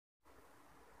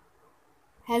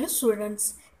Hello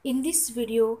students, in this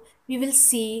video we will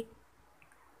see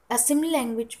assembly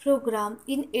language program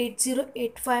in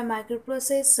 8085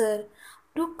 microprocessor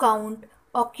to count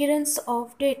occurrence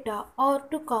of data or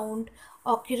to count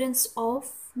occurrence of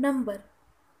number.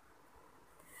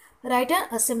 Write an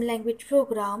assembly language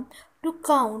program to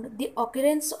count the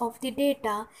occurrence of the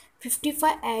data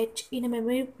 55H in a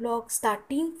memory block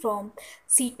starting from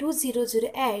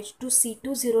C200H to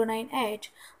C209H.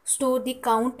 Store the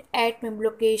count at memory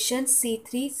location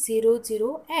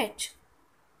C300H.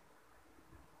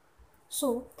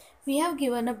 So we have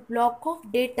given a block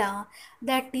of data,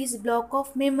 that is block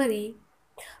of memory.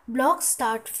 Blocks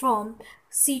start from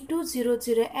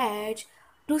C200H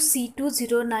to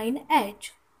C209H.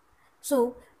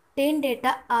 So 10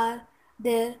 data are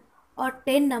there or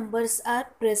 10 numbers are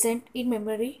present in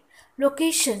memory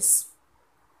locations.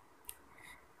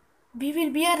 We will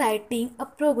be writing a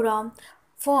program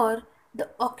for the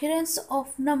occurrence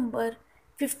of number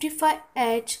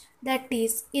 55H, that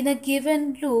is in a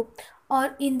given loop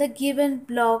or in the given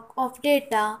block of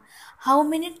data, how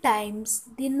many times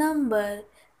the number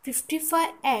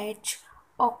 55H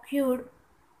occurred,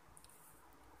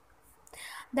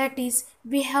 that is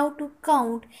we have to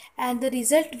count, and the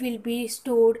result will be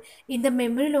stored in the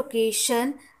memory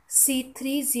location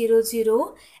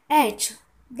C300H.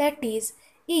 That is,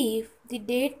 if the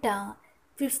data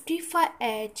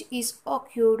 55H is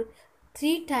occurred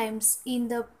 3 times in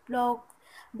the block,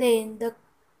 then the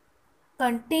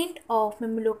content of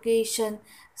memory location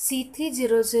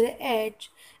C300H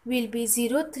will be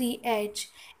 03H,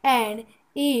 and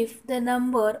if the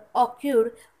number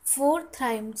occurred 4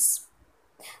 times,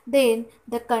 then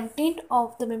the content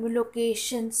of the memory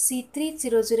location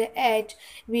C300H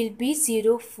will be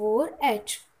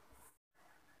 04H.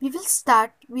 We will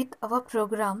start with our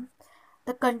program.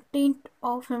 The content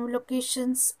of memory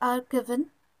locations are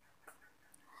given.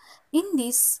 In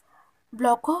this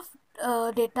block of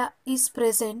data is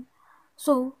present,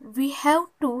 so we have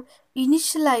to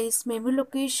initialize memory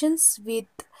locations with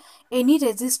any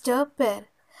register pair.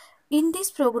 In this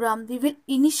program, we will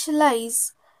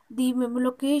initialize the memory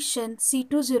location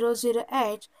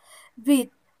C200H with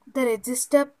the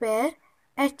register pair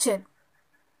HL.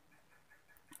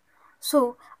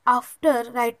 So after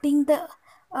writing the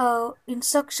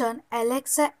instruction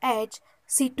Alexa H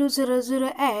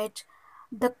C200H,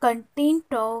 the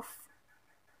content of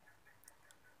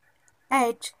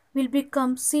H will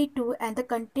become C2 and the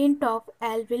content of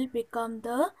L will become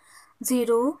the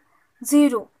 00.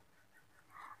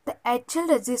 The HL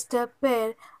register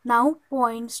pair now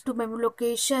points to memory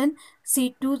location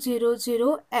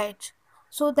C200H.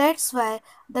 So that's why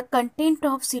the content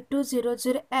of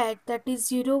C200H, that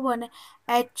is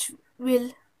 01H,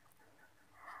 will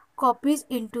copies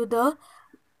into the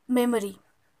memory.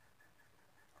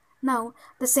 Now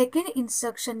the second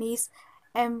instruction is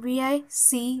MVI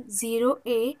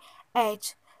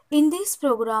C0AH. In this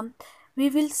program we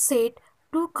will set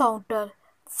two counter.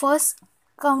 First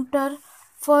counter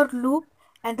for loop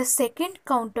and the second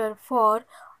counter for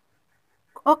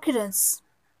occurrence.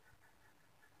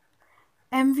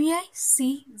 MVI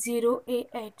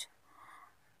C0AH.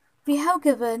 We have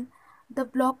given the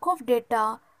block of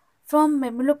data from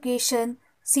memory location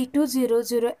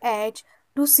C200H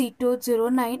to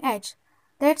C209H.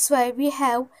 That's why we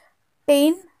have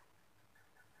 10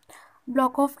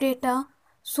 block of data.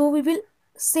 So we will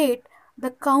set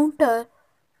the counter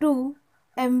to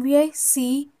MVI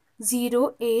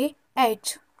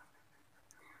C0AH.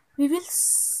 We will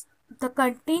the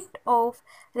content of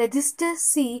register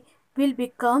C will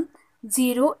become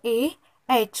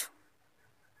 0AH.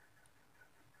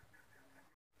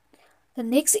 The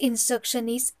next instruction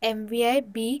is MVI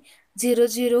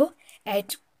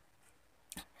B00H.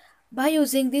 By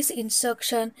using this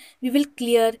instruction, we will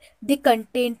clear the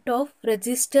content of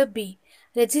register B.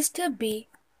 Register B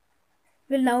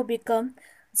will now become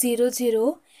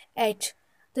 00H.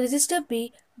 The register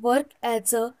B work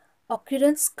as a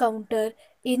occurrence counter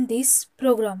in this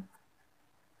program.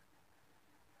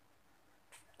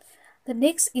 The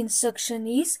next instruction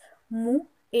is move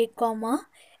A,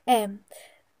 M.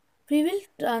 We will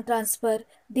transfer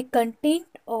the content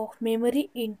of memory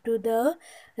into the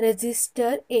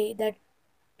register A, that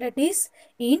is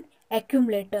in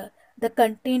accumulator. The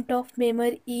content of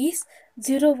memory is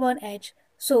 01H.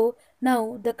 So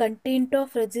now the content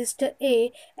of register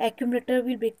A accumulator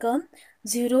will become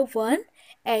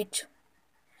 01H.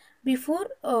 Before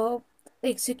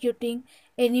executing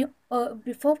any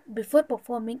before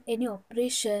performing any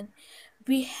operation,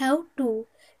 we have to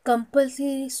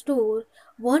compulsory store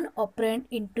one operand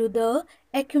into the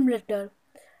accumulator,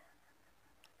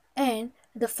 and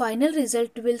the final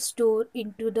result will store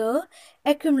into the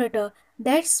accumulator.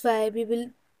 That's why we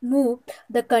will move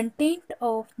the content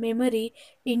of memory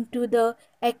into the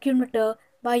accumulator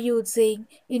by using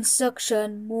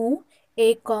instruction move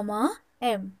a comma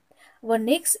m. Our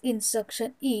next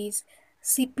instruction is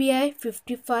CPI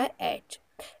 55H.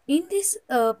 In this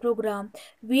program,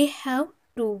 we have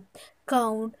to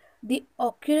count the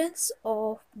occurrence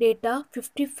of data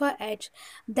 55H.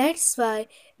 That's why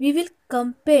we will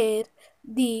compare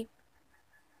the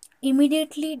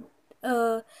immediately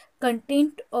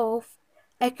content of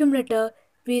accumulator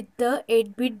with the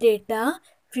 8-bit data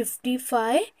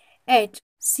 55H.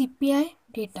 CPI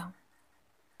data.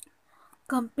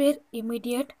 Compare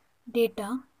immediate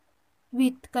data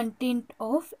with content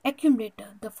of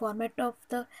accumulator. The format of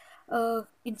the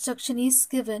instruction is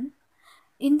given.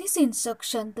 In this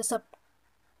instruction,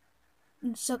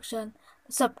 instruction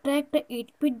subtract the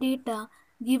 8-bit data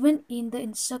given in the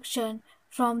instruction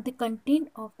from the content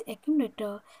of the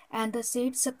accumulator and the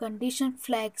sets a condition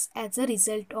flags as a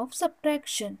result of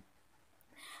subtraction.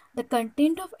 The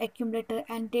content of accumulator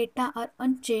and data are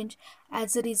unchanged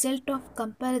as a result of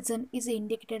comparison is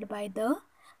indicated by the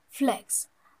flags.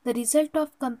 The result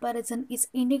of comparison is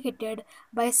indicated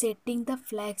by setting the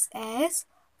flags as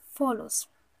follows.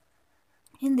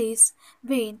 In this,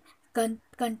 when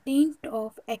content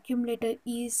of accumulator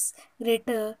is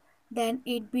greater than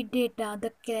 8-bit data,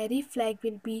 the carry flag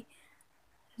will be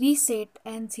reset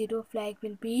and zero flag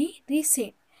will be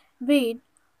reset. When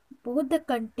both the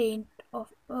content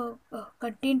of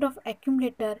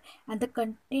accumulator and the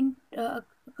content in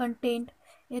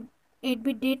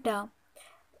 8-bit data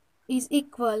is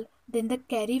equal, then the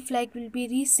carry flag will be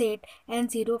reset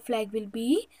and zero flag will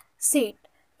be set.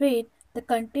 When the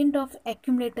content of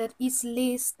accumulator is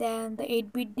less than the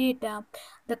 8-bit data,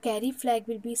 the carry flag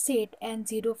will be set and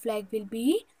zero flag will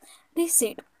be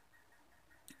reset.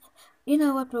 In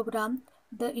our program,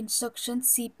 the instruction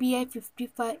CPI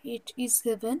 55H is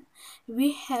given.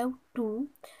 We have to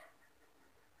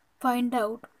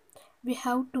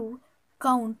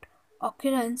count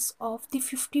occurrence of the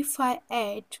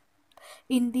 55H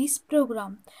in this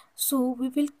program. So we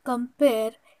will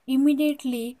compare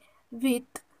immediately with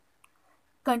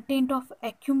content of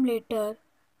accumulator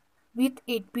with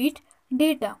 8-bit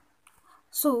data.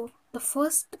 So the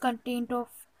first content of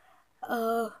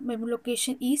memory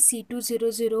location is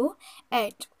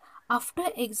C200H. After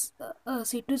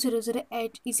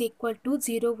C200H is equal to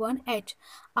 01H.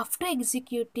 After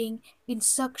executing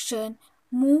instruction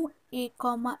move a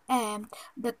comma m,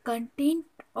 the content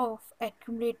of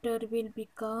accumulator will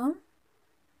become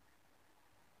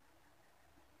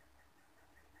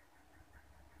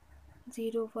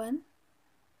 01H,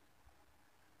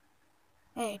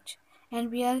 and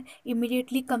we are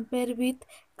immediately compare with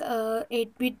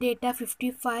 8-bit data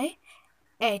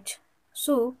 55H.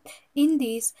 So in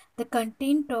this, the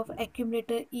content of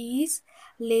accumulator is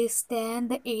less than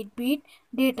the 8-bit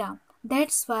data.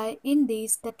 That's why in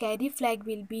this the carry flag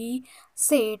will be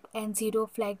set and zero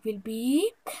flag will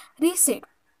be reset.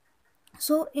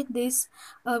 So in this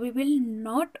we will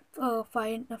not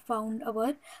found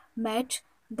our match.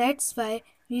 That's why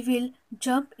we will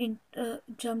jump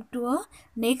to a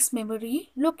next memory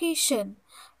location.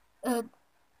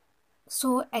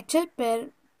 So HL pair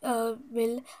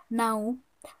will now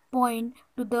point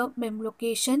to the memory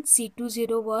location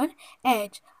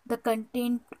C201H. The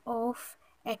content of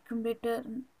accumulator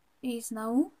is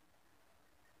now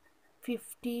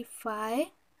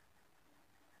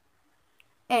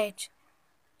 55H.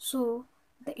 So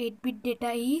the 8-bit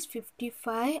data is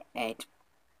 55H.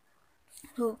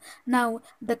 So now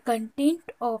the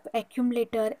content of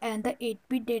accumulator and the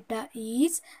 8-bit data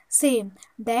is same.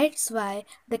 That's why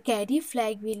the carry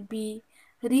flag will be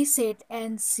reset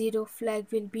and zero flag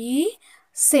will be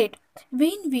set.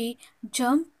 When we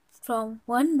jump from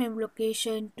one memory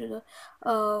location to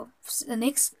the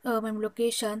next memory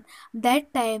location,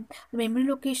 that time the memory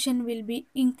location will be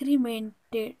increment,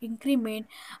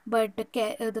 but the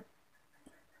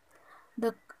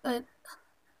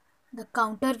the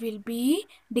counter will be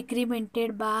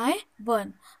decremented by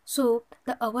 1. So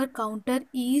the our counter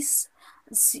is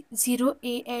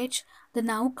 0AH. The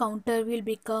now counter will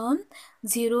become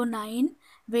 09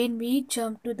 when we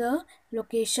jump to the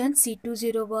location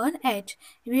C201H.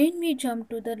 When we jump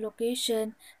to the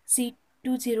location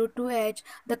C202H,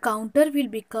 the counter will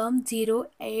become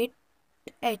 08H.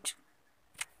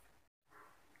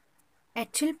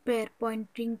 HL pair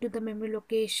pointing to the memory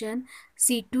location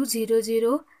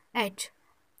C200H.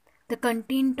 The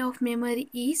content of memory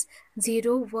is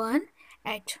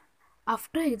 01H.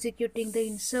 After executing the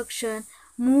instruction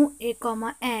move a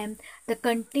comma m, the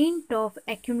content of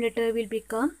accumulator will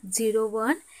become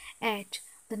 01h.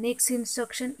 The next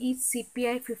instruction is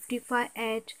CPI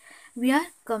 55h. We are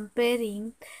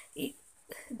comparing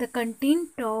the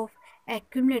content of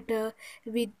accumulator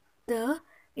with the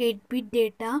 8-bit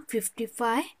data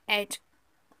 55h.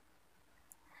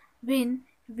 When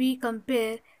we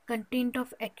compare content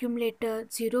of accumulator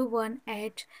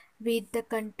 01h with the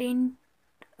content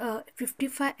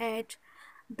 55h,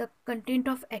 the content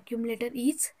of accumulator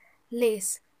is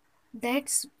less.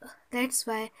 That's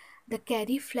why the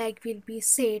carry flag will be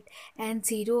set and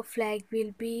zero flag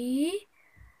will be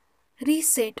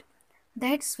reset.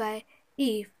 That's why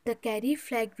if the carry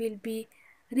flag will be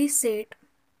reset,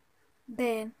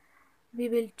 then we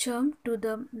will jump to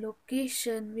the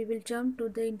location, we will jump to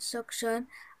the instruction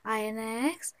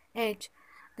INX edge.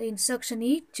 The instruction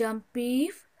is jump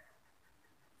if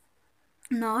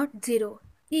not 0.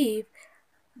 If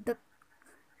the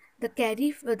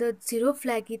the zero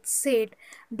flag is set,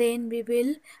 then we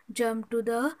will jump to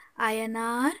the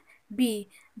INR B.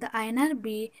 The INR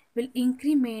B will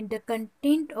increment the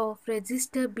content of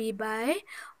register B by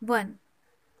 1.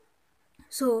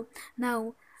 So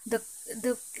now the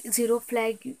the zero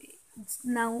flag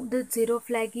the zero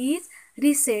flag is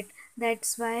reset.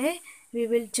 That's why we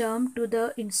will jump to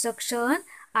the instruction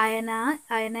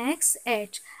INX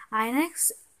H.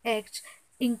 INX H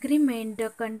increment the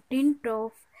content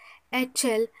of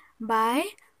HL by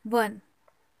 1.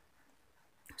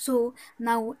 So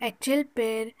now HL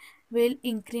pair will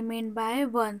increment by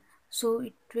 1. So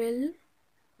it will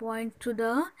point to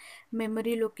the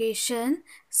memory location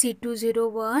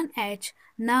C201H.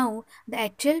 Now the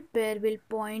HL pair will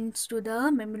point to the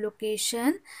memory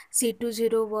location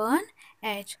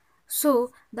C201H.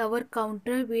 So our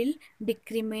counter will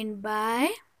decrement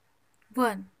by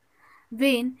 1.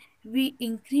 When we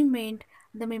increment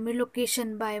the memory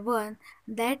location by 1,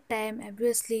 that time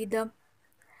obviously the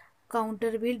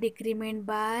counter will decrement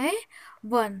by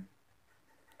 1.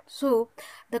 So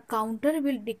the counter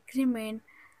will decrement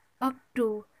up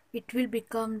to it will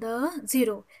become the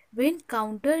 0. When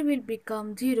counter will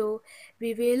become 0,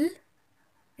 we will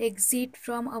exit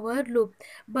from our loop.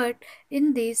 But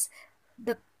in this,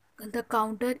 the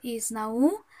counter is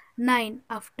now 9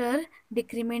 after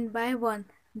decrement by 1.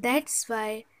 That's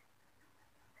why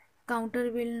counter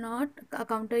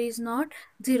is not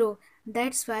 0.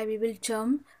 That's why we will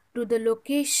jump to the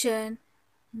location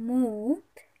move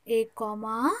a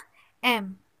comma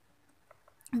m.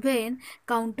 When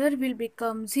counter will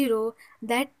become 0,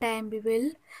 that time we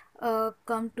will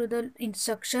come to the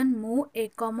instruction move a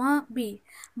comma b.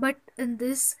 But in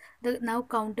this the now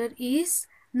counter is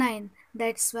 9.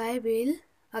 That's why we'll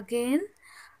again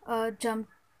jump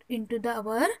into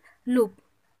our loop.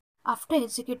 After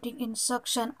executing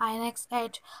instruction INX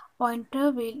edge,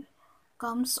 pointer will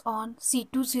comes on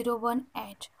C201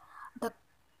 edge. The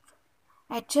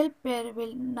HL pair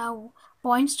will now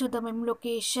points to the memory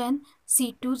location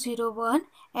C201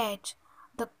 edge.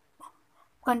 The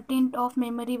content of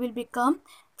memory will become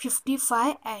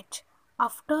 55H.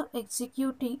 After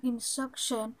executing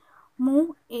instruction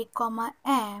move a comma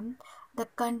m, the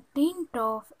content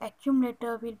of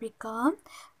accumulator will become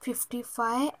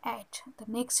 55H. The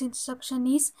next instruction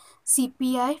is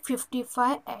CPI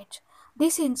 55H.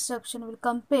 This instruction will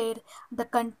compare the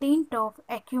content of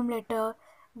accumulator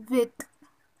with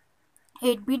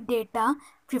 8-bit data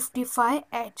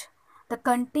 55H. The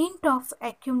content of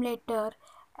accumulator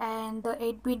and the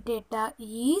 8-bit data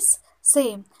is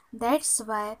same. That's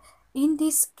why in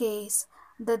this case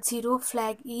the 0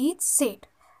 flag is set.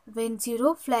 When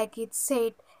 0 flag is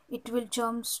set, it will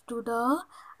jump to the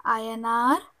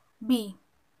INR B.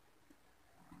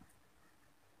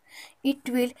 It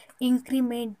will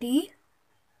increment the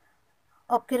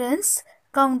occurrence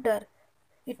counter.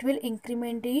 It will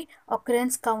increment the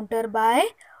occurrence counter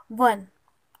by 1.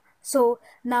 So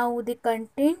now the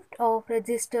content of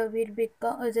register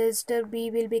B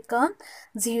will become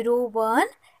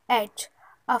 01H.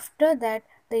 After that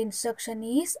the instruction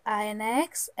is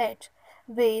INX H.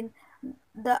 When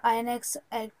the INX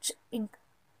H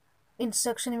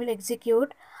instruction will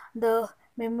execute, the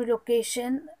memory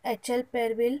location HL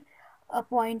pair will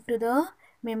point to the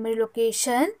memory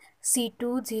location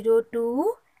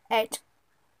C202H.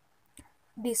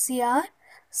 DCR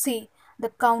C. The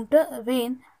counter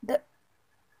when the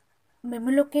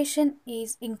memory location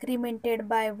is incremented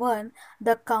by 1,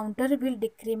 the counter will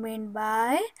decrement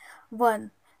by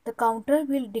 1. The counter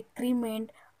will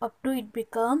decrement up to it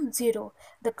become 0.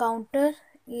 The counter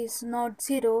is not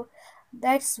 0.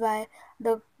 That's why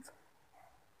the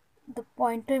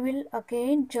pointer will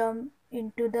again jump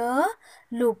into the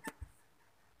loop.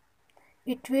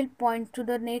 it will point to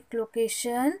the next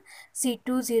location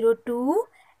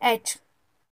C202H.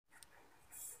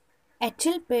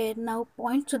 HL pair now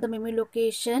points to the memory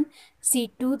location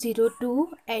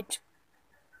C202H.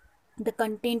 The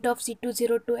content of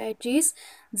C202H is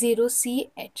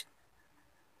 0CH.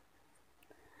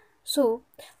 So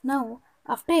now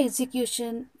after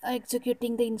executing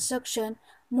the instruction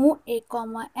move a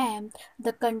comma m,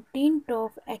 the content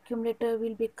of accumulator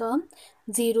will become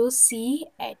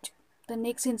 0CH. The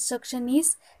next instruction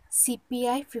is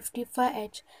CPI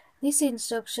 55H.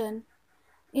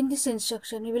 In this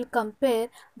instruction you will compare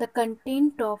the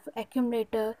content of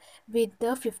accumulator with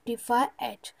the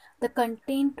 55H. The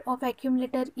content of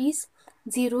accumulator is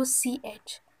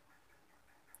 0CH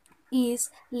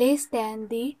is less than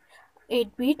the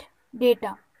 8-bit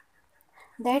data.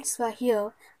 That's why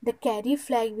here the carry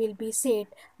flag will be set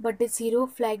but the 0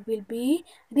 flag will be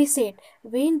reset.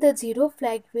 When the 0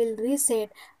 flag will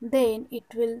reset, then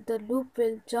the loop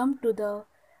will jump to the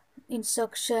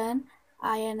instruction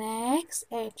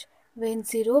INX-H. When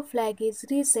 0 flag is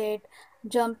reset,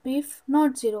 jump if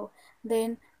not 0,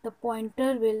 then the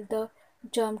pointer will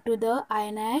jump to the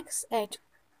INX-H.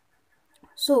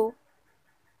 So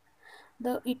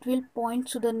it will point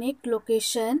to the next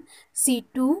location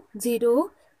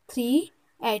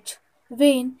C203H.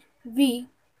 When we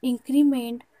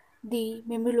increment the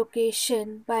memory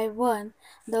location by 1,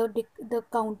 the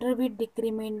counter will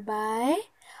decrement by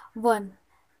 1.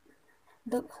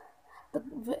 The,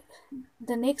 the,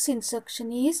 the next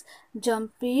instruction is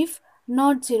jump if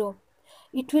not 0.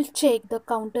 It will check the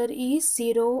counter is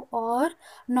 0 or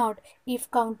not. If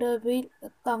counter is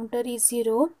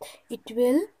 0, it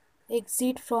will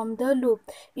exit from the loop.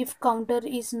 If counter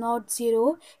is not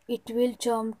 0, it will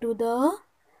jump to the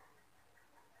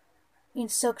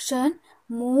instruction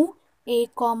move a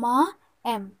comma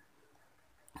m.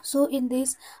 So in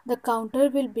this the counter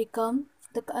will become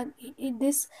in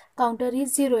this counter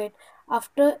is 08.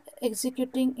 After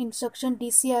executing instruction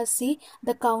DCRC,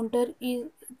 the counter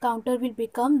will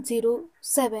become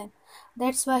 07.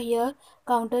 That's why here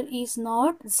counter is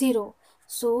not 0.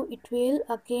 So it will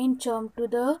again jump to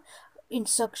the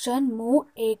instruction move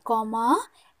a comma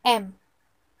m.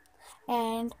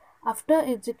 And after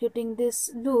executing this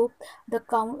loop, the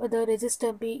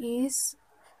register B is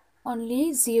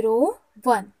only 0,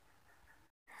 1.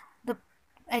 The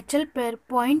HL pair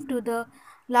point to the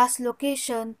last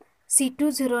location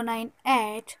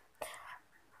C209H.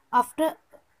 After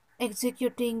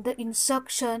executing the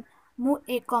instruction move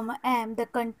a comma m, the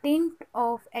content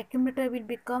of accumulator will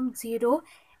become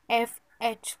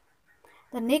 0FH.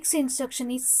 The next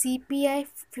instruction is CPI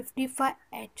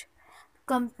 55H.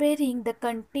 Comparing the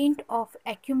content of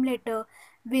accumulator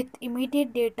with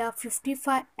immediate data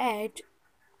 55H,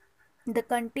 the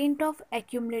content of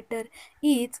accumulator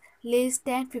is less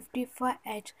than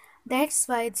 55H. That's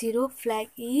why 0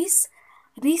 flag is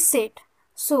reset.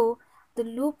 So the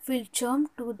loop will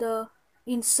jump to the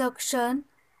instruction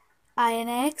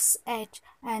INX-H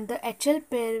and the HL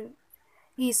pair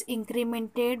is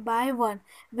incremented by 1.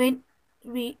 When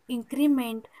we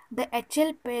increment the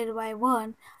HL pair by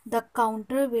 1, the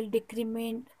counter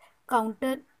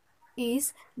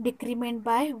is decrement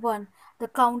by 1. The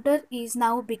counter is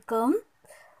now become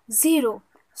 0.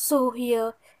 So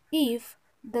here if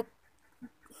the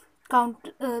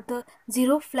the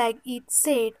 0 flag is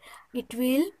set, it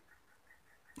will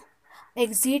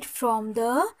exit from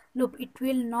the loop. It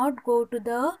will not go to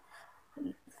the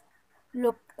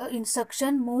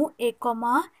instruction move a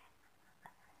comma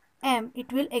m.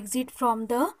 It will exit from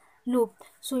the loop.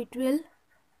 So it will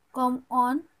come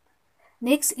on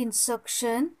next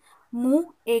instruction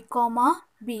move a comma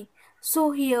b.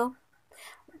 So here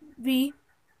we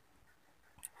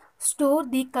store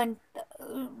the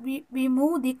we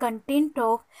move the content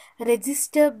of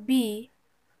register B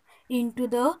into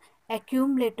the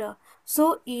accumulator.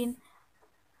 So in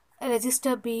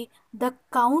register B, the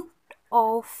count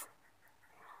of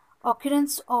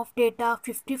occurrence of data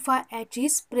 55H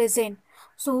is present.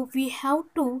 So we have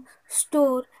to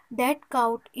store that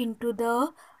count into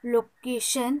the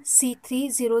location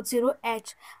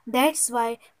C300H. That's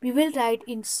why we will write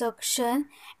instruction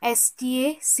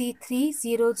STA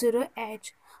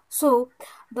C300H. So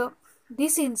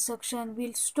this instruction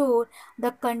will store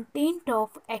the content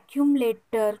of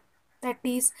accumulator, that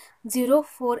is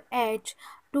 04H,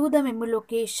 to the memory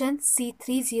location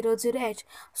C300H.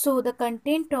 So the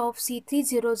content of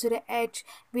C300H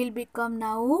will become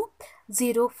now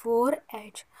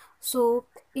 04H. So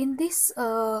in this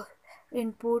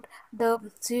input,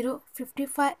 the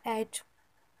 55H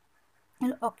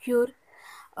will occur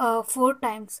 4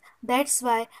 times. That's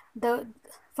why the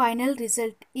final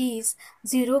result is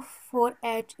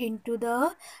 04H into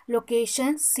the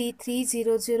location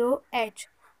C300H.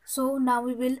 So now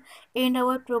we will end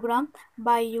our program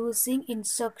by using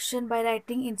instruction, by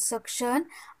writing instruction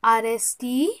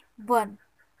RST1.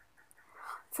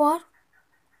 For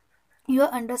your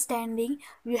understanding,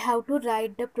 you have to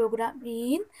write the program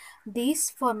in this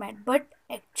format, but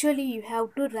actually you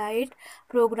have to write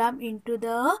program into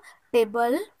the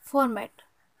table format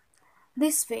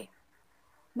this way: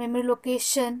 memory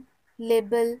location,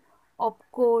 label,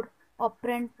 opcode,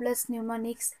 operand plus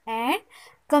mnemonics, and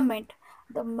comment.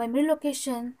 The memory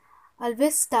location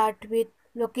always start with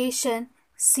location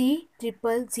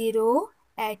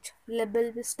C000H.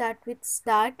 Label will start with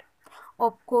start.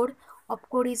 Opcode,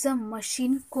 opcode is a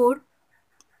machine code.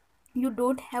 You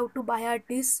don't have to buy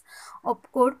this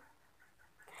opcode.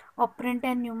 Operand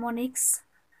and mnemonics.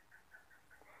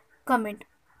 Comment.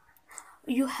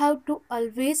 You have to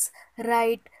always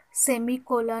write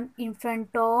semicolon in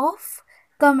front of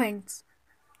comments.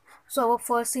 So our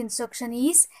first instruction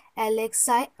is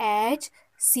Alexa H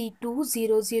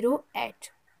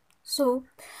C200H. So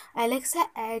Alexa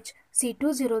H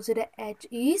C200H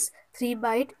is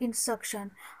 3-byte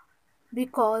instruction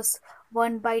because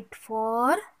 1 byte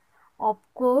for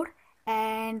opcode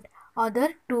and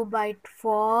other 2 byte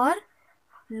for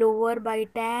lower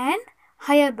byte and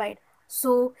higher byte.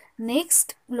 So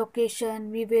next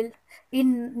location we will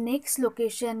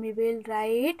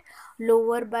write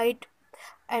lower byte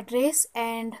address,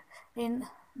 and in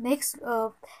next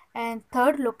and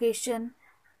third location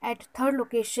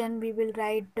we will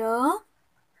write the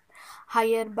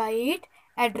higher byte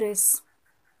address.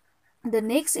 The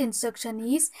next instruction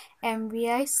is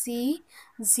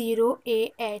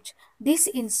MVIC0AH. This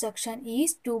instruction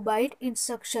is 2-byte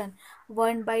instruction,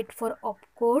 1 byte for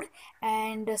opcode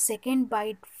and the second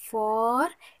byte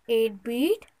for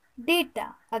 8-bit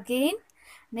data. Again,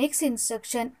 next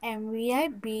instruction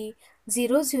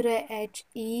MVIB00H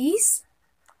is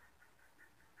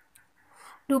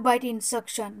 2-byte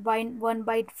instruction, 1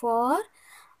 byte for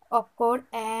opcode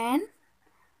and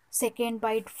second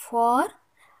byte for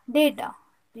data.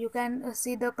 You can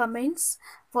see the comments.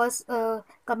 First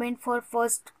comment for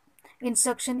first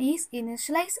instruction is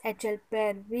initialize HL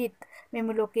pair with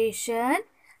memory location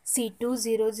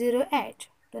C200H.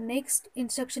 The next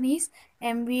instruction is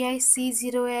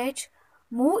MVIC0H,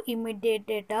 move immediate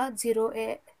data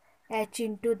 0H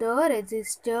into the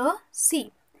register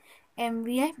C.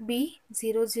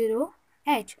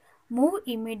 MVIB00H, move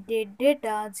immediate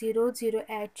data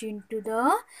 00H into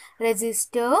the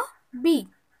register B.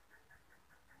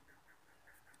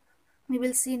 We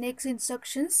will see next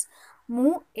instructions.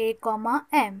 Move A,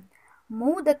 M.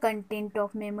 Move the content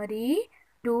of memory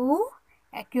to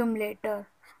accumulator.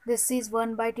 This is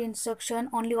 1 byte instruction,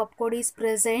 only opcode is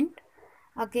present.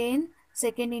 Again,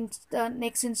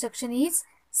 next instruction is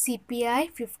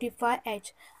CPI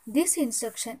 55H. This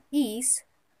instruction is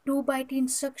 2-byte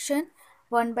instruction,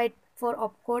 1 byte for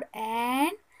opcode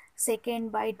and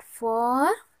second byte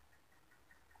for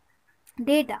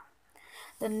data.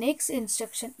 The next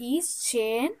instruction is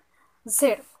chain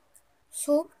Z.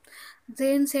 So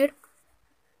JNZ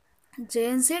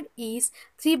is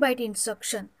 3-byte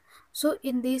instruction. So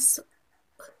in this,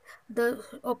 the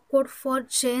opcode for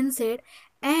JNZ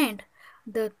and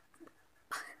the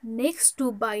next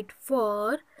 2 byte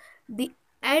for the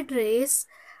address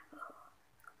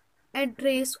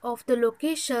of the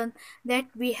location that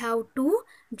we have to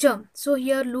jump. So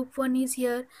here loop 1 is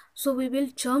here, so we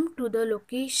will jump to the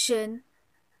location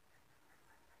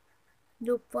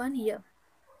loop 1 here,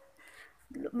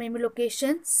 memory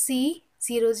location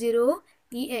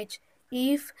C00EH.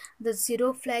 If the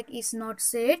 0 flag is not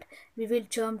set, we will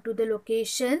jump to the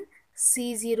location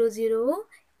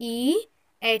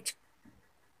C00EH.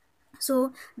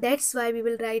 So that's why we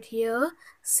will write here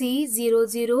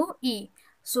C00E.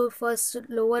 So first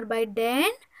lower byte,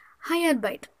 then higher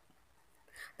byte.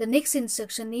 The next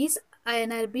instruction is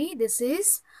INRB. This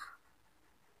is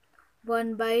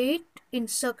 1 byte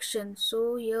instruction.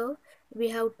 So here we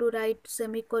have to write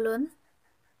semicolon.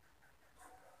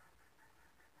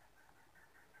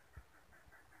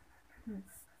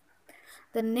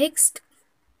 The next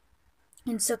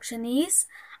instruction is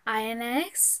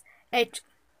INX H.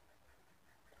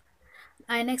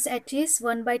 INX H is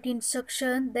 1 byte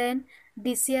instruction. Then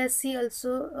DCRC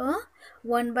also a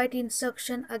 1 byte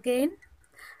instruction. Again,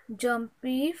 jump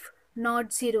if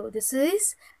not 0. This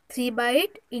is 3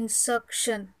 byte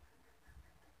instruction.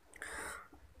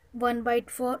 1 byte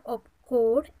for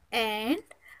opcode and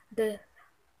the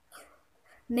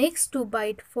next 2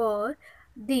 byte for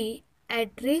the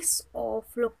address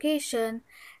of location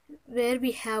where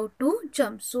we have to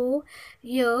jump. So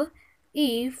here,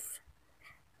 if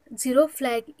zero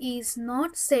flag is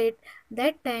not set,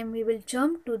 that time we will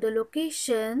jump to the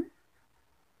location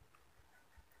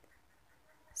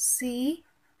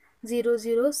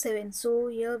C007. So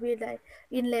here we write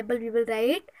in label, we will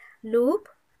write loop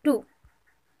 2,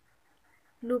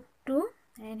 loop 2,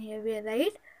 and here we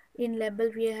write in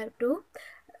label, we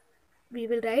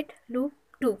will write loop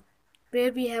 2,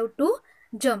 where we have to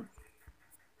jump.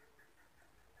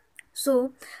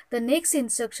 So the next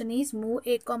instruction is move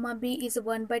a comma b is a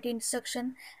 1 byte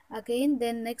instruction. Again,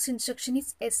 then next instruction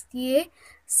is sta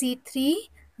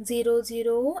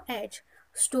C300H.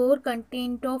 Store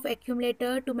content of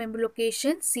accumulator to memory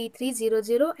location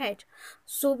C300H.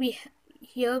 So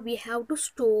here we have to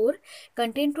store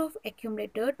content of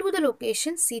accumulator to the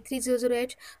location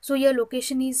C300H. So here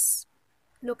location is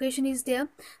there.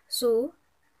 So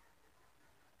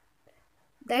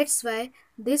that's why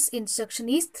this instruction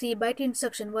is 3 byte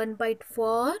instruction, 1 byte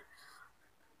for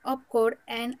opcode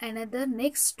and another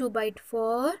next 2 byte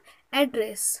for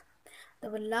address. The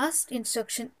last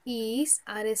instruction is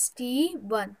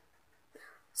RST1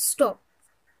 stop.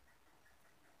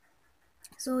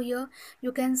 So here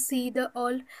you can see the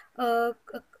all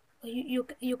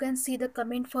you can see the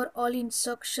comment for all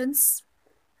instructions.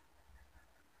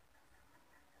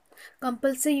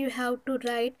 Compulsory you have to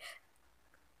write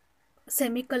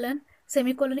semicolon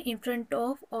in front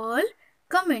of all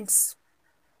comments.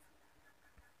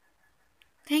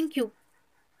 Thank you.